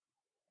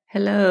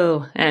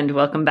Hello, and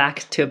welcome back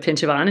to A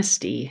Pinch of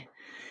Honesty.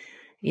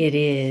 It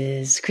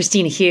is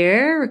Christina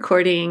here,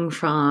 recording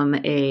from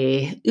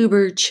a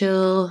uber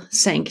chill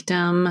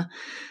sanctum,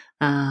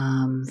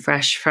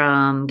 fresh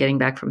from getting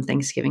back from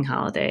Thanksgiving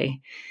holiday.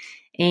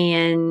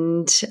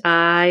 And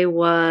I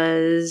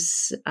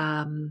was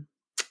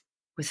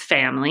with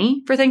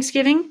family for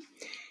Thanksgiving,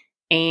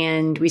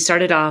 and we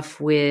started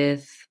off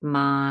with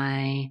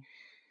my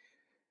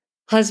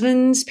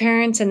husband's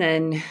parents, and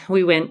then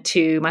we went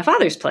to my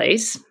father's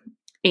place.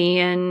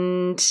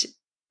 And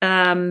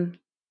my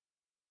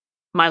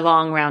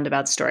long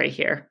roundabout story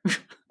here.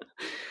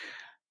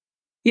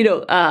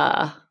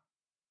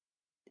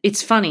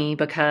 It's funny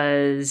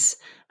because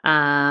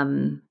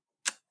sometimes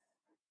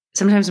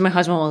my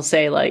husband will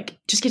say, like,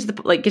 just get to the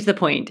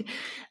point,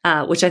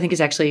 which I think is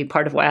actually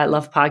part of why I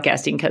love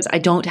podcasting, because I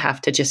don't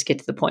have to just get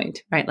to the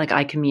point, right? Like,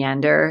 I can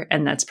meander,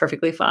 and that's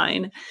perfectly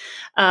fine.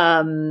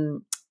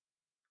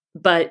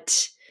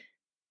 But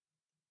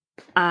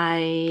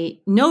I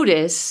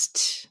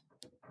noticed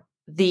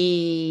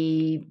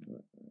the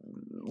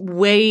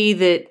way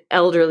that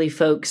elderly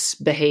folks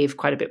behave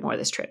quite a bit more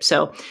this trip.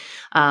 So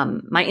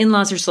my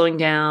in-laws are slowing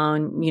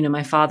down.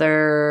 My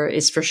father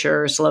is for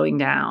sure slowing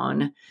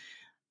down.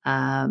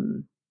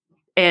 And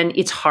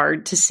it's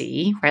hard to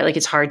see, right? Like,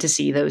 it's hard to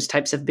see those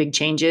types of big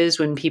changes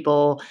when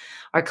people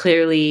are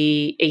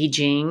clearly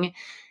aging.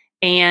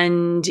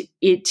 And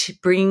it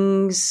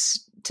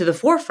brings to the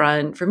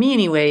forefront, for me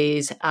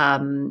anyways,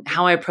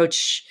 how I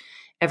approach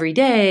every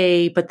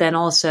day, but then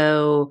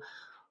also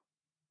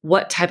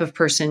what type of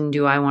person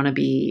do I want to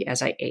be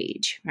as I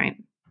age, right?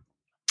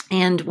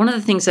 And one of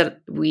the things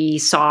that we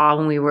saw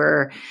when we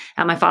were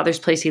at my father's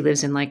place, he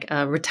lives in like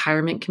a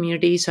retirement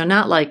community. So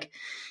not like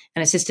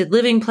an assisted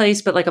living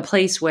place, but like a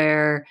place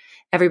where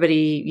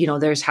everybody,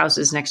 there's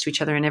houses next to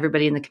each other and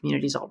everybody in the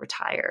community is all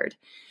retired.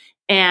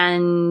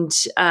 And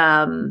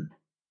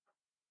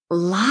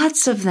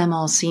lots of them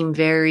all seem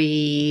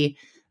very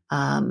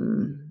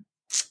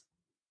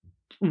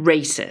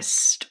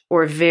racist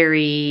or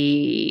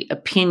very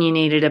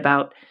opinionated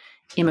about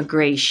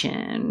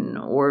immigration,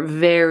 or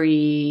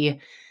very,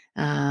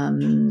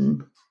 I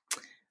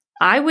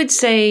would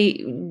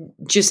say,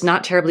 just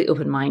not terribly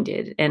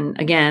open-minded. And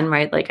again,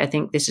 right, like, I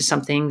think this is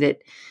something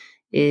that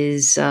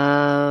is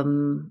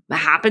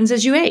happens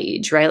as you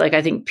age, right? Like,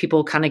 I think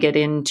people kind of get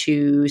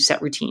into set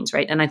routines,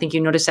 right? And I think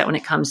you notice that when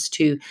it comes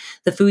to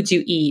the foods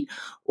you eat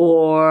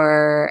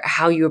or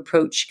how you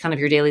approach kind of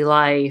your daily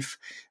life,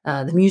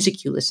 the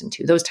music you listen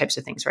to, those types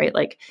of things, right?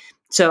 Like,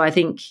 so I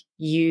think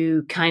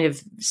you kind of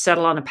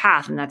settle on a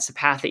path, and that's the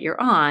path that you're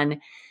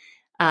on.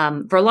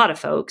 For a lot of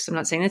folks, I'm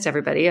not saying that's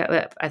everybody,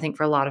 I think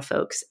for a lot of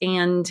folks.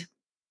 And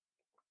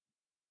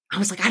I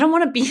was like, I don't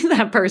want to be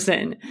that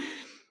person.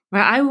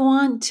 Right? I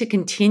want to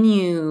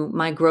continue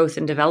my growth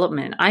and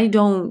development. I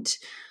don't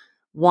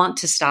want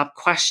to stop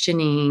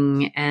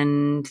questioning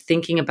and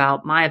thinking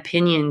about my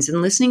opinions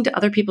and listening to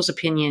other people's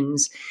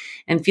opinions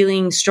and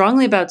feeling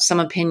strongly about some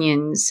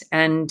opinions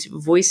and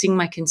voicing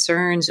my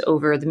concerns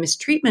over the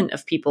mistreatment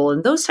of people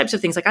and those types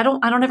of things. Like, I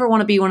don't ever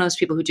want to be one of those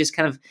people who just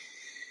kind of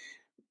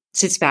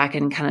sits back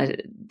and kind of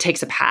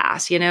takes a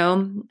pass,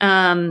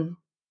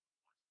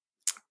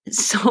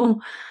 So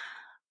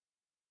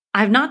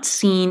I've not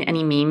seen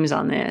any memes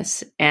on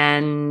this,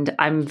 and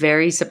I'm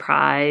very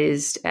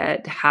surprised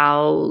at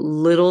how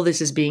little this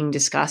is being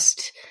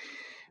discussed.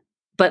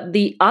 But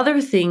the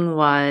other thing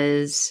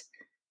was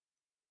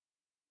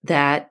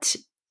that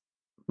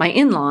my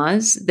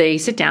in-laws, they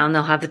sit down,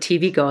 they'll have the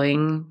TV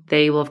going.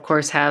 They will, of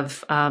course,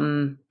 have,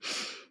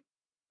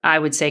 I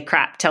would say,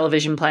 crap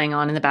television playing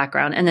on in the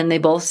background. And then they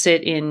both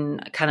sit in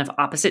kind of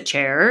opposite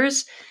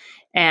chairs.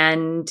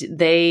 And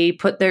they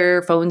put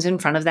their phones in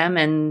front of them,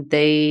 and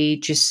they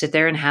just sit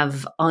there and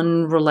have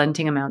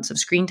unrelenting amounts of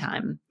screen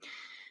time.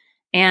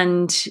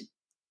 And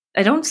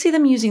I don't see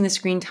them using the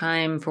screen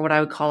time for what I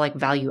would call like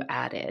value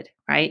added,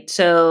 right?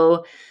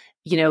 So,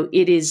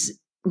 it is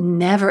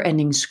never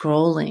ending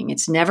scrolling.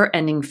 It's never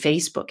ending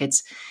Facebook.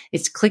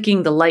 It's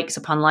clicking the likes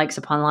upon likes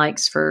upon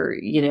likes for,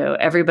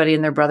 everybody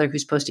and their brother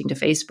who's posting to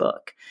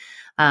Facebook.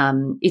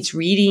 It's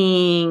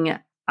reading,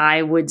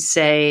 I would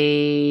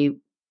say,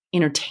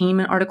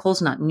 entertainment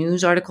articles, not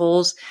news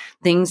articles,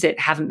 things that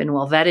haven't been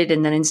well vetted.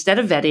 And then instead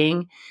of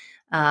vetting,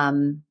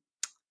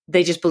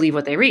 they just believe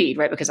what they read,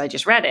 right? Because I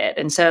just read it.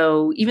 And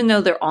so even though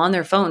they're on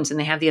their phones and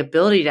they have the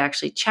ability to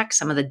actually check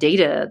some of the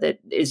data that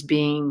is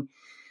being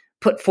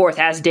put forth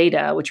as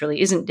data, which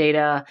really isn't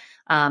data,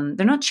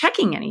 they're not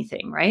checking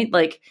anything, right?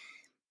 Like,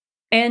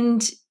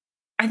 and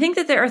I think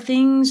that there are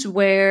things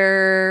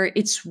where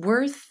it's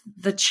worth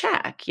the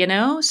check,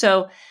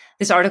 So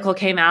this article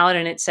came out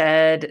and it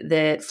said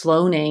that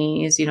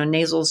Flonase,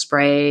 nasal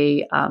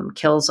spray,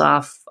 kills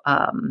off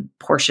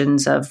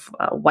portions of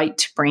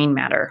white brain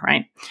matter,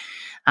 right?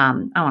 I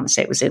want to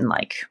say it was in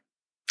like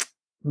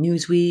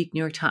Newsweek,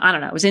 New York Times. I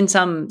don't know. It was in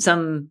some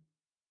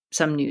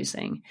news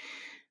thing.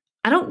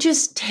 I don't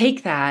just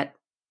take that,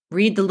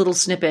 read the little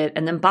snippet,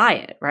 and then buy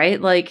it, right?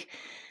 Like,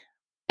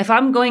 if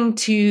I'm going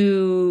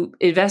to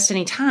invest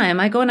any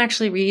time, I go and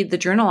actually read the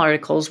journal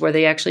articles where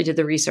they actually did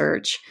the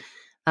research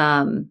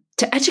to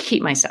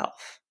educate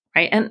myself,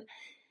 right?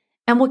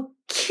 And what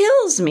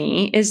kills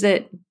me is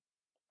that,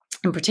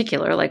 in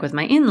particular, like with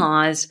my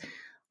in-laws,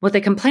 what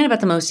they complain about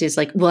the most is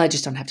like, well, I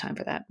just don't have time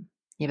for that.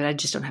 Yeah, but I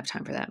just don't have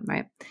time for that,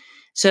 right?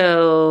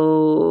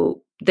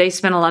 So they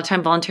spend a lot of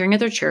time volunteering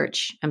at their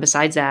church, and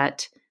besides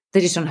that,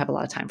 they just don't have a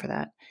lot of time for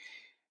that.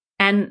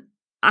 And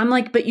I'm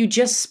like, but you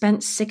just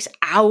spent 6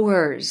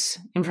 hours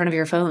in front of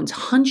your phones,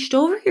 hunched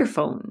over your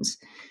phones,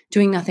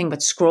 doing nothing but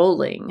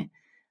scrolling.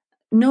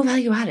 No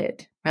value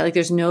added, right? Like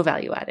there's no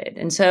value added.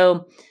 And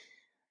so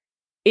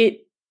it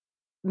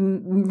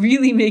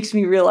really makes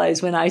me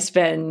realize when I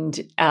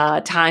spend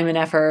time and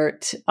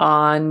effort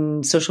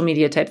on social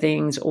media type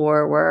things,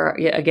 or where,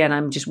 again,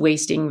 I'm just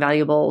wasting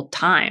valuable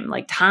time,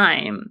 like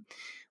time,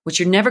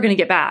 which you're never going to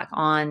get back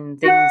on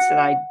things that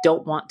I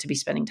don't want to be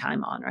spending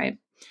time on, right?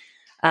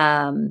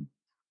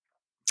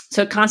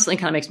 So it constantly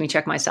kind of makes me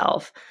check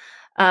myself.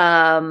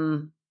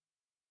 And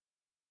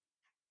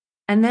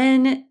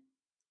then,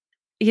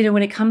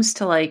 when it comes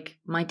to like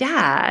my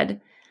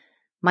dad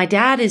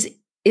is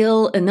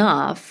ill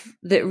enough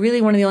that really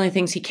one of the only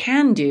things he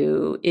can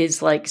do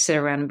is like sit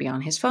around and be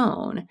on his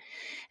phone.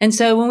 And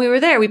so when we were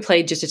there, we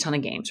played just a ton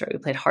of games, right? We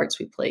played hearts,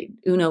 we played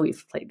Uno,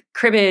 we've played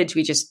cribbage.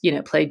 We just,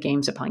 played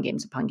games upon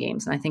games upon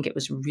games. And I think it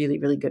was really,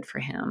 really good for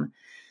him.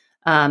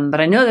 But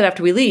I know that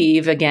after we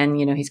leave, again,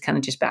 he's kind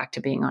of just back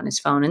to being on his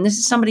phone. And this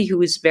is somebody who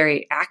was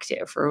very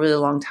active for a really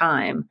long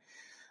time.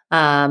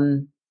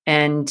 And,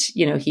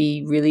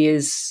 he really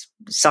is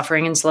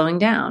suffering and slowing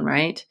down,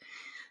 right?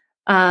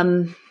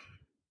 I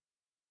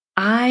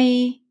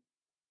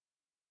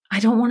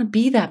don't want to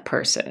be that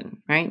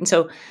person, right? And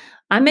so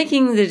I'm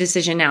making the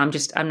decision now.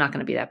 I'm not going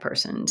to be that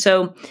person.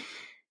 So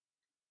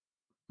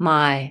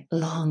my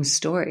long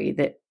story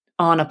that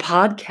on a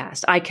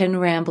podcast I can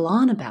ramble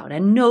on about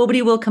and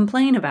nobody will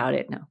complain about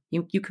it. No,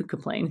 you could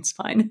complain. It's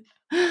fine.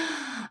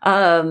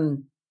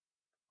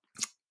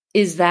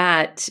 Is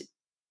that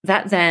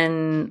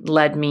then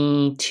led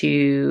me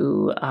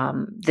to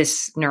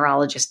this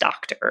neurologist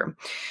doctor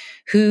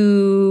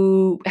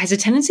who has a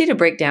tendency to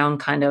break down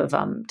kind of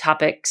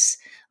topics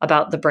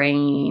about the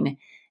brain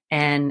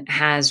and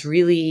has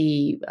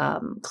really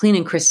clean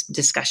and crisp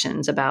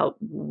discussions about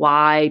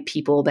why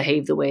people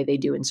behave the way they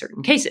do in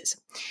certain cases.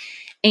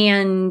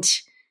 And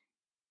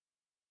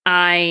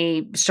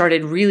I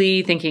started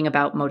really thinking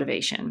about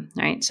motivation,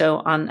 right? So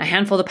on a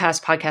handful of the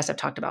past podcasts, I've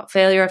talked about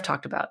failure. I've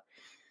talked about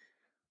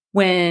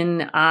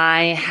when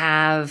I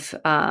have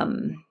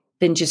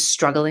been just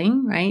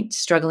struggling, right?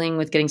 Struggling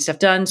with getting stuff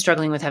done,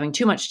 struggling with having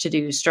too much to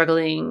do,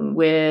 struggling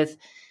with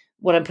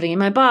what I'm putting in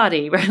my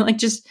body, right? Like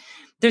just,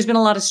 there's been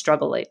a lot of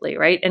struggle lately,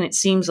 right? And it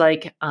seems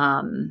like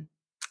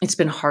it's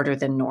been harder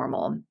than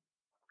normal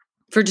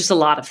for just a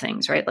lot of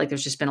things, right? Like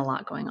there's just been a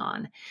lot going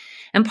on.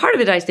 And part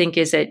of it, I think,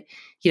 is that,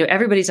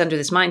 everybody's under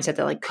this mindset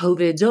that like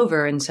COVID's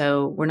over. And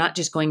so we're not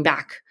just going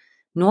back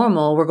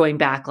normal, we're going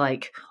back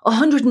like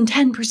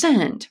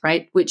 110%,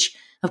 right? Which,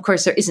 of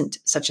course, there isn't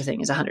such a thing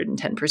as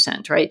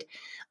 110%, right?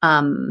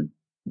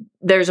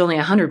 There's only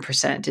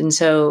 100%. And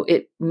so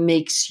it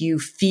makes you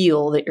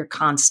feel that you're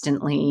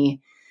constantly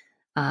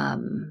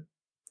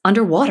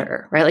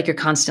underwater, right? Like you're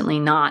constantly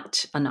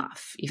not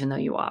enough, even though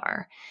you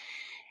are.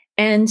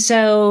 And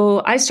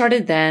so I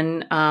started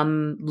then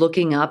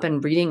looking up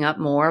and reading up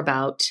more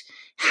about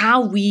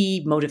how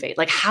we motivate,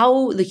 like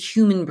how the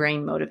human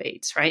brain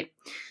motivates, right?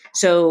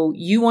 So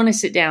you want to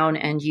sit down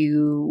and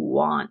you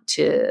want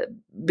to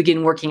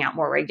begin working out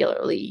more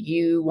regularly.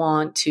 You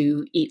want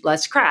to eat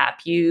less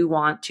crap. You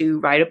want to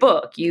write a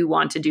book. You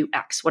want to do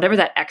X, whatever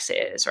that X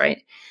is,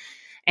 right?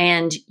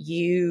 And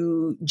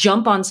you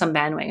jump on some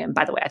bandwagon.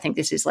 By the way, I think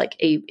this is like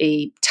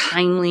a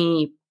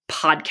timely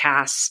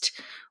podcast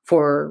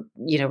for,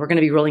 we're going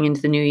to be rolling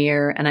into the new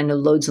year. And I know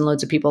loads and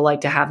loads of people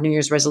like to have New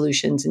Year's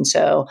resolutions. And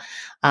so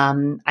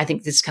I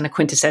think this is kind of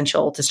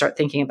quintessential to start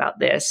thinking about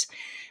this.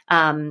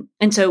 And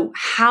so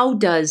how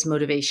does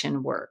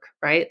motivation work,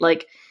 right?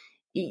 Like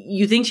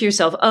you think to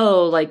yourself,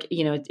 oh, like,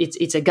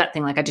 it's a gut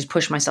thing. Like I just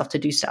push myself to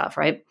do stuff,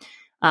 right?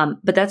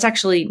 But that's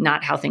actually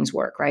not how things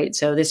work, right?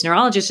 So this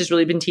neurologist has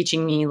really been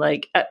teaching me,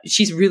 like,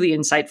 she's really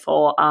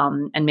insightful.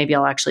 And maybe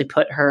I'll actually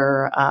put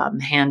her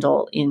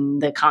handle in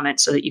the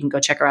comments so that you can go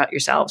check her out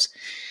yourselves.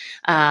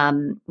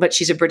 But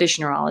she's a British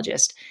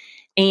neurologist.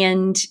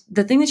 And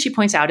the thing that she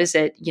points out is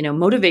that,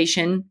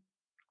 motivation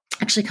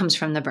actually comes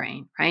from the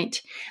brain,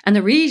 right? And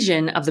the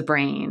region of the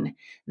brain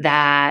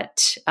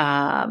that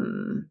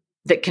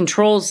that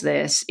controls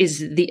this is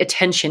the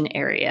attention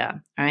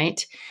area,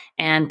 right?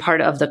 And part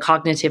of the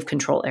cognitive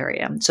control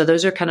area. So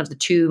those are kind of the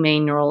two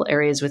main neural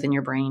areas within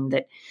your brain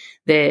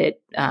that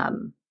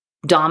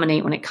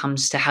dominate when it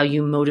comes to how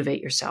you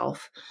motivate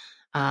yourself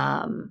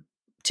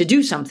to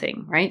do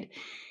something, right?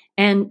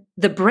 And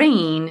the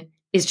brain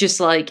is just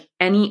like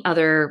any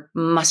other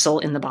muscle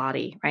in the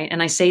body, right?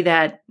 And I say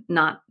that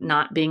not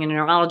being a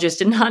neurologist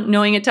and not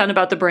knowing a ton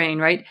about the brain,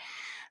 right?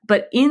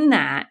 But in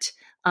that,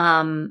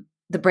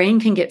 the brain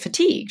can get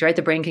fatigued, right?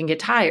 The brain can get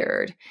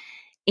tired.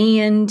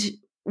 And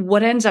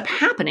what ends up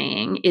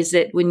happening is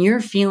that when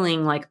you're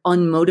feeling like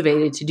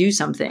unmotivated to do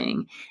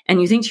something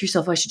and you think to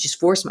yourself, I should just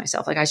force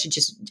myself, like I should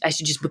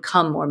just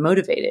become more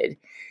motivated.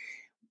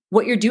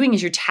 What you're doing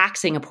is you're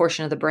taxing a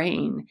portion of the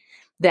brain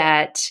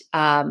that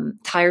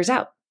tires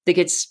out,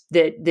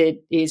 that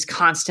is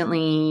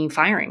constantly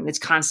firing, that's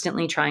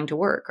constantly trying to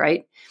work,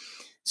 right?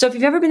 So if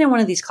you've ever been in one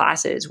of these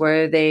classes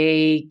where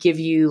they give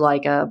you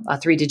like a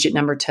 3-digit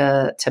number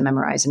to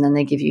memorize, and then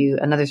they give you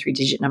another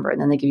 3-digit number, and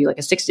then they give you like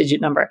a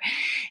 6-digit number.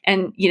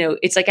 And,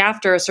 it's like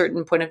after a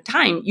certain point of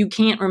time, you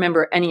can't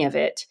remember any of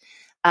it.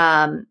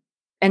 And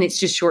it's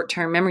just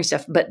short-term memory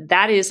stuff. But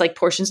that is like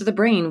portions of the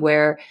brain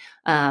where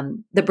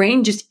the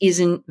brain just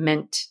isn't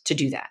meant to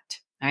do that,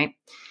 right?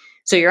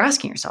 So you're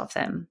asking yourself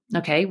then,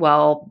 okay,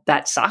 well,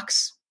 that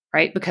sucks.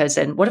 Right? Because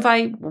then what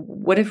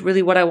if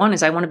really what I want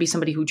is I want to be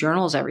somebody who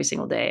journals every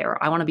single day, or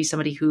I want to be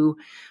somebody who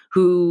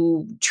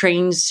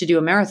trains to do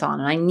a marathon,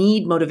 and I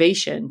need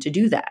motivation to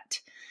do that.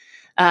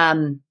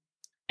 And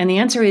the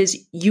answer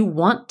is you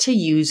want to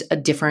use a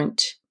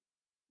different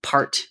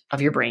part of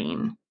your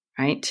brain,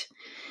 right?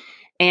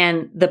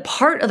 And the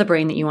part of the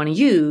brain that you want to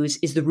use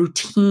is the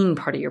routine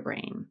part of your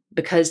brain,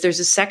 because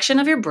there's a section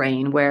of your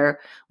brain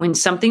where when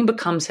something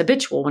becomes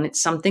habitual, when it's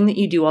something that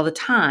you do all the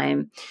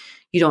time,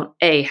 you don't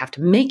have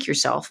to make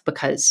yourself,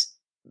 because,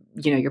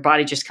 your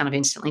body just kind of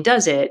instantly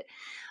does it.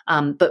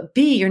 But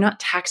B, you're not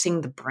taxing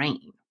the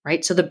brain,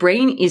 right? So the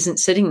brain isn't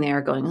sitting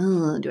there going,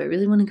 oh, do I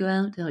really want to go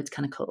out? Oh, it's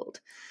kind of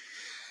cold.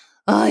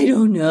 I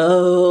don't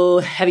know.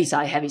 Heavy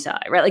sigh,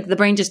 right? Like the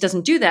brain just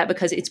doesn't do that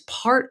because it's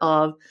part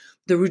of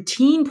the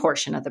routine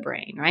portion of the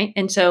brain, right?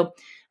 And so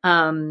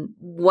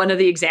one of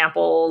the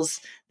examples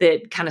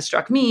that kind of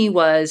struck me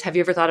was, have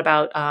you ever thought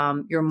about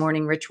your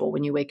morning ritual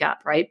when you wake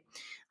up, right?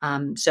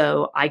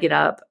 So I get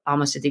up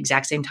almost at the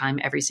exact same time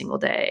every single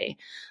day.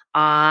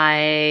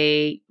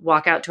 I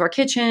walk out to our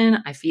kitchen.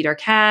 I feed our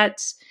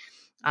cats.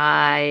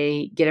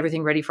 I get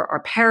everything ready for our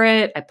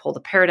parrot. I pull the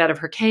parrot out of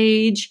her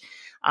cage.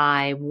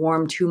 I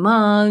warm 2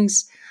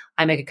 mugs.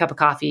 I make a cup of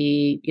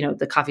coffee.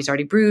 The coffee's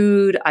already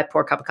brewed. I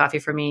pour a cup of coffee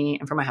for me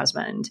and for my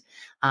husband.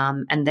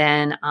 And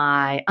then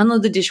I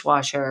unload the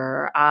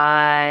dishwasher.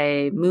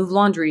 I move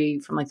laundry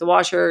from like the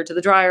washer to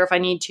the dryer if I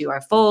need to. I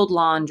fold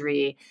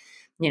laundry.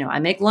 I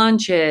make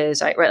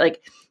lunches, right?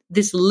 Like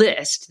this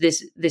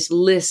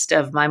list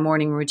of my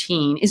morning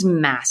routine is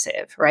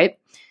massive, right?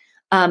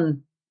 I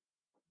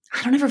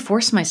don't ever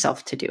force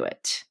myself to do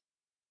it,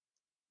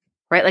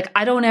 right? Like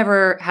I don't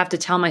ever have to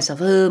tell myself,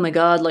 oh my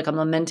God, like I'm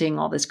lamenting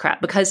all this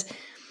crap, because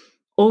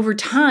over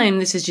time,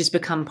 this has just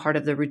become part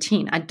of the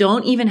routine. I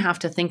don't even have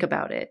to think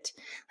about it.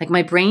 Like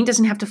my brain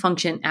doesn't have to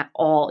function at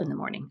all in the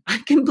morning. I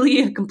can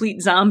be a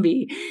complete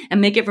zombie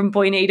and make it from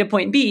point A to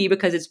point B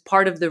because it's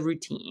part of the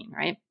routine,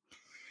 right?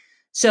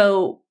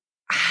 So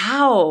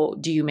how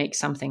do you make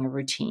something a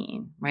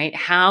routine, right?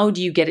 How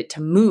do you get it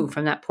to move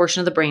from that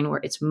portion of the brain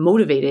where it's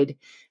motivated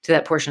to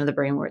that portion of the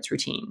brain where it's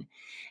routine?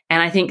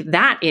 And I think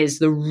that is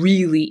the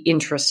really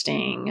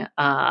interesting,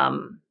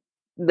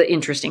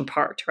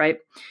 part, right?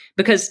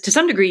 Because to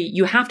some degree,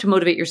 you have to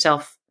motivate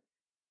yourself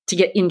to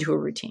get into a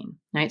routine,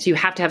 right? So you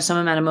have to have some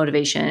amount of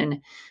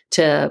motivation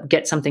to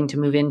get something to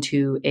move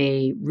into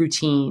a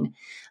routine.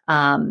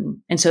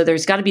 And so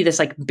there's got to be this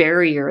like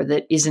barrier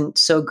that isn't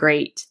so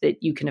great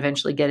that you can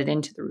eventually get it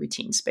into the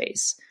routine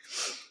space.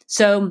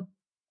 So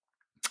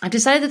I've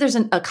decided that there's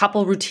a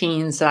couple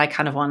routines that I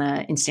kind of want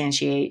to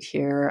instantiate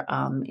here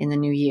in the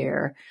new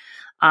year.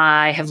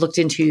 I have looked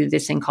into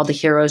this thing called the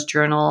Hero's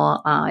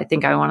Journal. I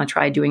think I want to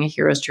try doing a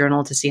Hero's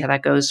Journal to see how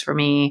that goes for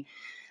me.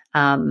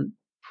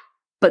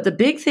 But the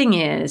big thing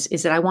is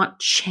that I want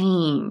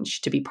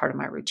change to be part of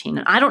my routine.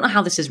 And I don't know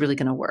how this is really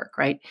going to work,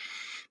 right?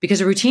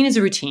 Because a routine is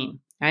a routine,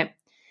 right?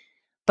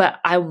 But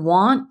I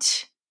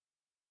want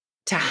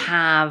to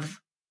have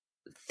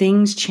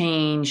things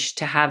change,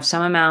 to have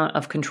some amount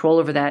of control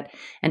over that,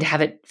 and to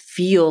have it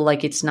feel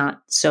like it's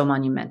not so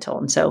monumental.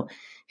 And so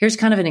here's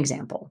kind of an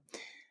example.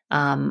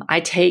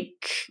 I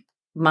take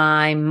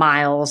my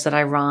miles that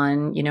I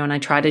run, and I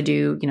try to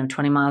do,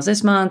 20 miles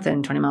this month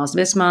and 20 miles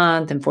this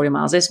month and 40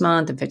 miles this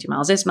month and 50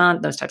 miles this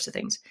month, those types of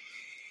things.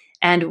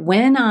 And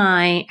when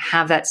I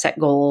have that set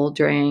goal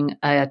during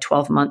a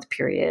 12-month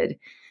period,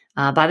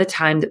 by the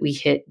time that we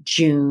hit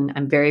June,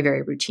 I'm very,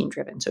 very routine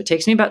driven. So it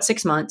takes me about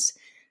 6 months,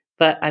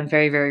 but I'm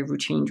very, very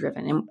routine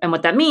driven. And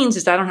what that means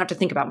is that I don't have to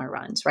think about my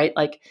runs, right?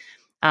 Like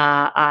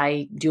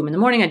I do them in the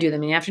morning, I do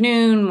them in the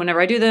afternoon.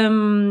 Whenever I do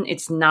them,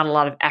 it's not a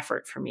lot of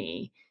effort for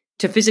me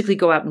to physically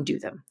go out and do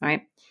them,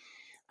 right?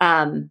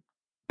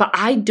 But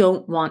I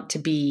don't want to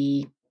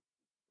be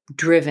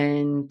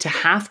driven to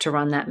have to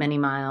run that many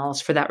miles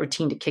for that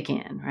routine to kick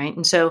in, right?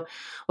 And so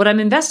what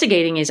I'm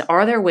investigating is,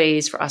 are there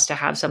ways for us to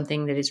have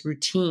something that is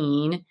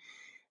routine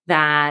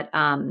that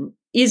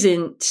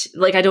isn't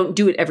like, I don't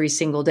do it every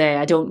single day.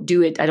 I don't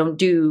do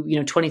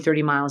 20,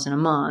 30 miles in a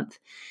month.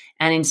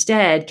 And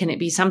instead, can it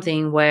be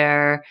something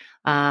where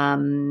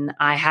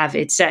I have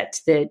it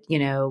set that,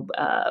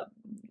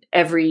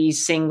 every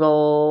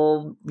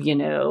single,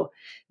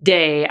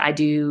 day I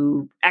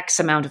do X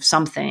amount of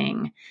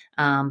something,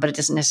 but it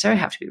doesn't necessarily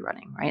have to be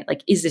running, right?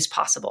 Like, is this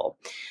possible?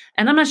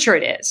 And I'm not sure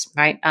it is,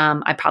 right?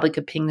 I probably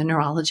could ping the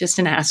neurologist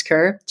and ask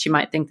her. She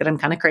might think that I'm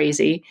kind of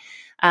crazy,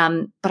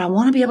 but I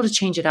want to be able to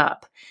change it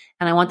up.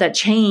 And I want that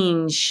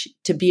change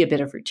to be a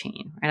bit of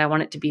routine, right? I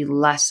want it to be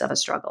less of a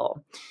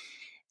struggle.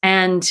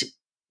 And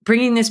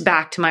bringing this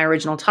back to my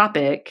original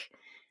topic,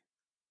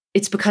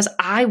 it's because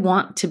I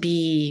want to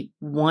be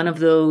one of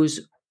those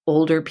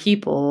older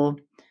people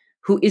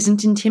who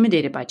isn't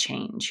intimidated by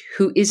change,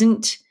 who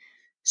isn't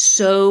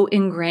so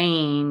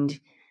ingrained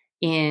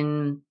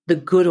in the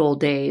good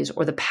old days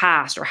or the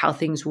past or how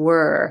things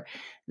were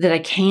that I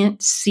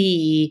can't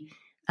see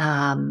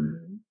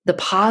the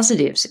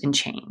positives in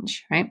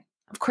change, right?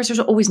 Of course, there's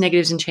always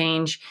negatives in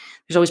change.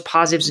 There's always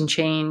positives in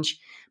change,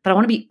 but I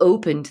want to be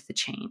open to the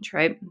change,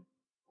 right?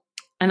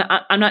 And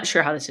I'm not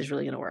sure how this is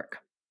really going to work.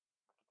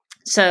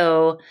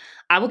 So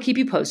I will keep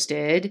you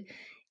posted.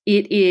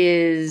 It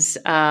is,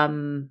 it's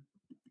going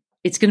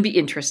to be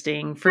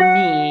interesting for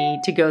me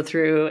to go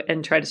through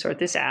and try to sort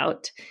this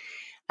out.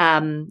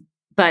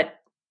 But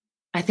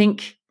I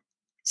think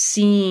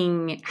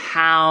seeing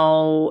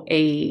how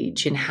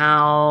age and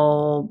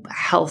how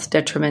health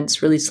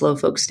detriments really slow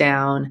folks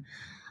down,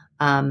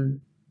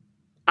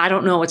 I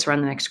don't know what's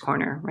around the next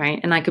corner, right?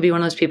 And I could be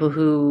one of those people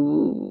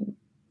who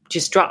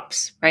just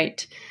drops,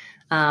 right?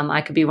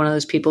 I could be one of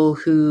those people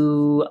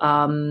who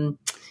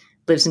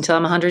lives until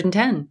I'm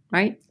 110,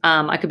 right?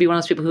 I could be one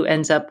of those people who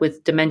ends up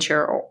with dementia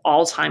or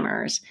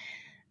Alzheimer's.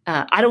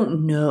 I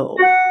don't know,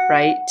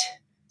 right?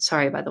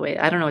 Sorry, by the way,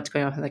 I don't know what's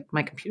going on with like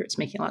my computer. It's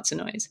making lots of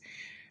noise.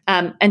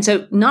 And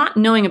so not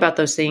knowing about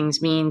those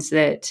things means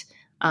that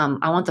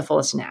I want the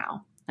fullest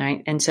now,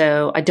 right? And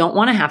so I don't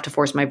want to have to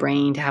force my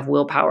brain to have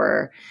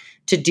willpower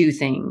to do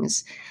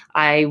things.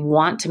 I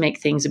want to make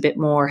things a bit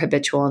more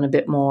habitual and a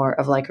bit more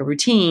of like a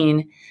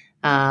routine.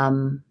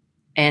 And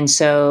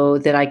so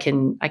that I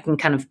can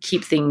kind of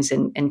keep things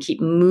and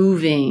keep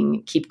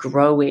moving, keep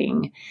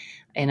growing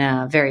in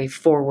a very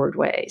forward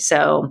way.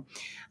 So,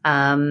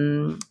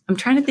 I'm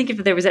trying to think if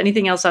there was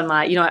anything else on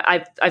my,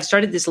 I've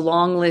started this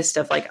long list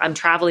of like, I'm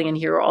traveling and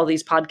here are all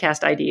these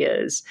podcast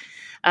ideas.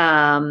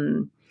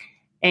 And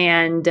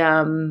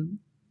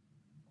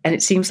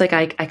it seems like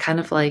I kind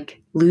of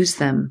like lose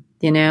them,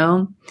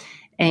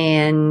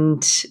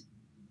 and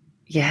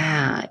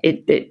yeah,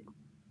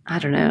 I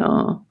don't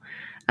know.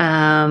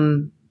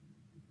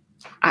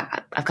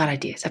 I've got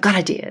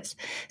ideas.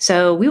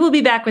 So we will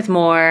be back with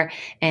more.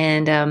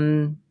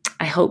 And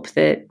I hope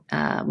that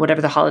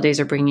whatever the holidays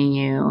are bringing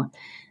you,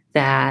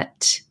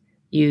 that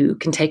you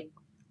can take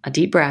a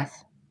deep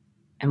breath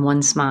and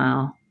one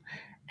smile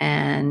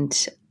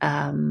and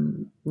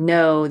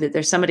know that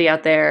there's somebody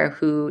out there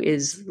who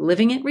is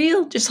living it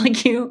real, just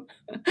like you.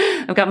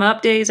 I've got my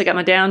up days. I got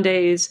my down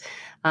days.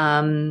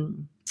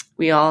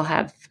 We all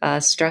have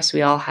stress.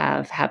 We all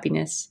have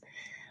happiness.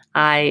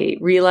 I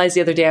realized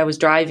the other day I was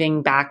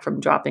driving back from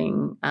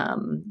dropping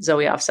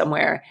Zoe off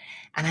somewhere,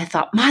 and I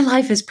thought, my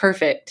life is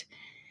perfect.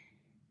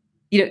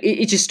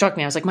 It just struck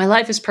me. I was like, my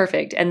life is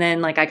perfect. And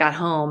then like I got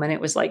home and it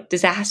was like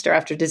disaster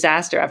after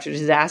disaster after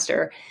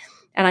disaster.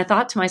 And I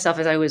thought to myself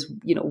as I was,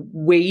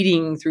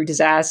 wading through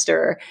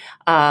disaster,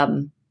 my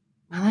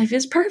life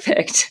is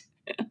perfect.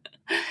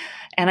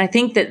 And I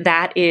think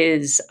that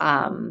is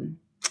when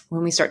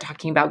we start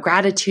talking about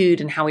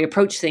gratitude and how we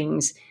approach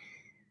things,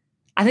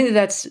 I think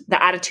that's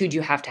the attitude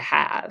you have to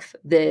have,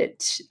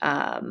 that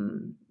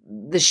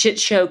the shit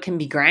show can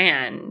be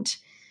grand.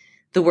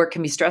 The work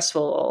can be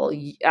stressful.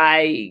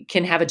 I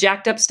can have a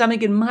jacked up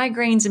stomach and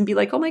migraines and be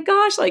like, oh my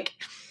gosh, like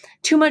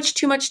too much.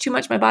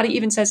 My body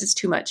even says it's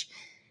too much.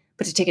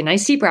 But to take a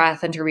nice deep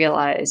breath and to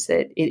realize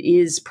that it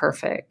is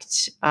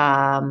perfect.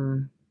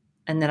 And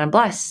that I'm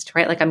blessed,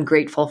 right? Like I'm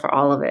grateful for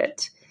all of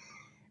it.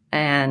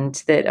 And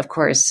that, of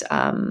course,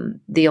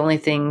 the only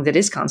thing that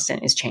is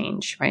constant is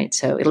change, right?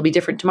 So it'll be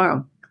different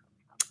tomorrow.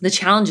 The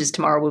challenges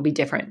tomorrow will be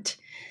different.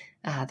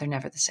 They're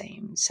never the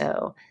same.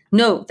 So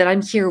know that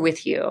I'm here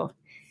with you.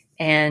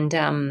 And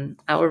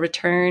I will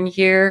return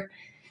here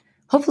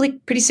hopefully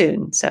pretty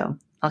soon. So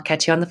I'll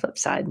catch you on the flip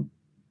side.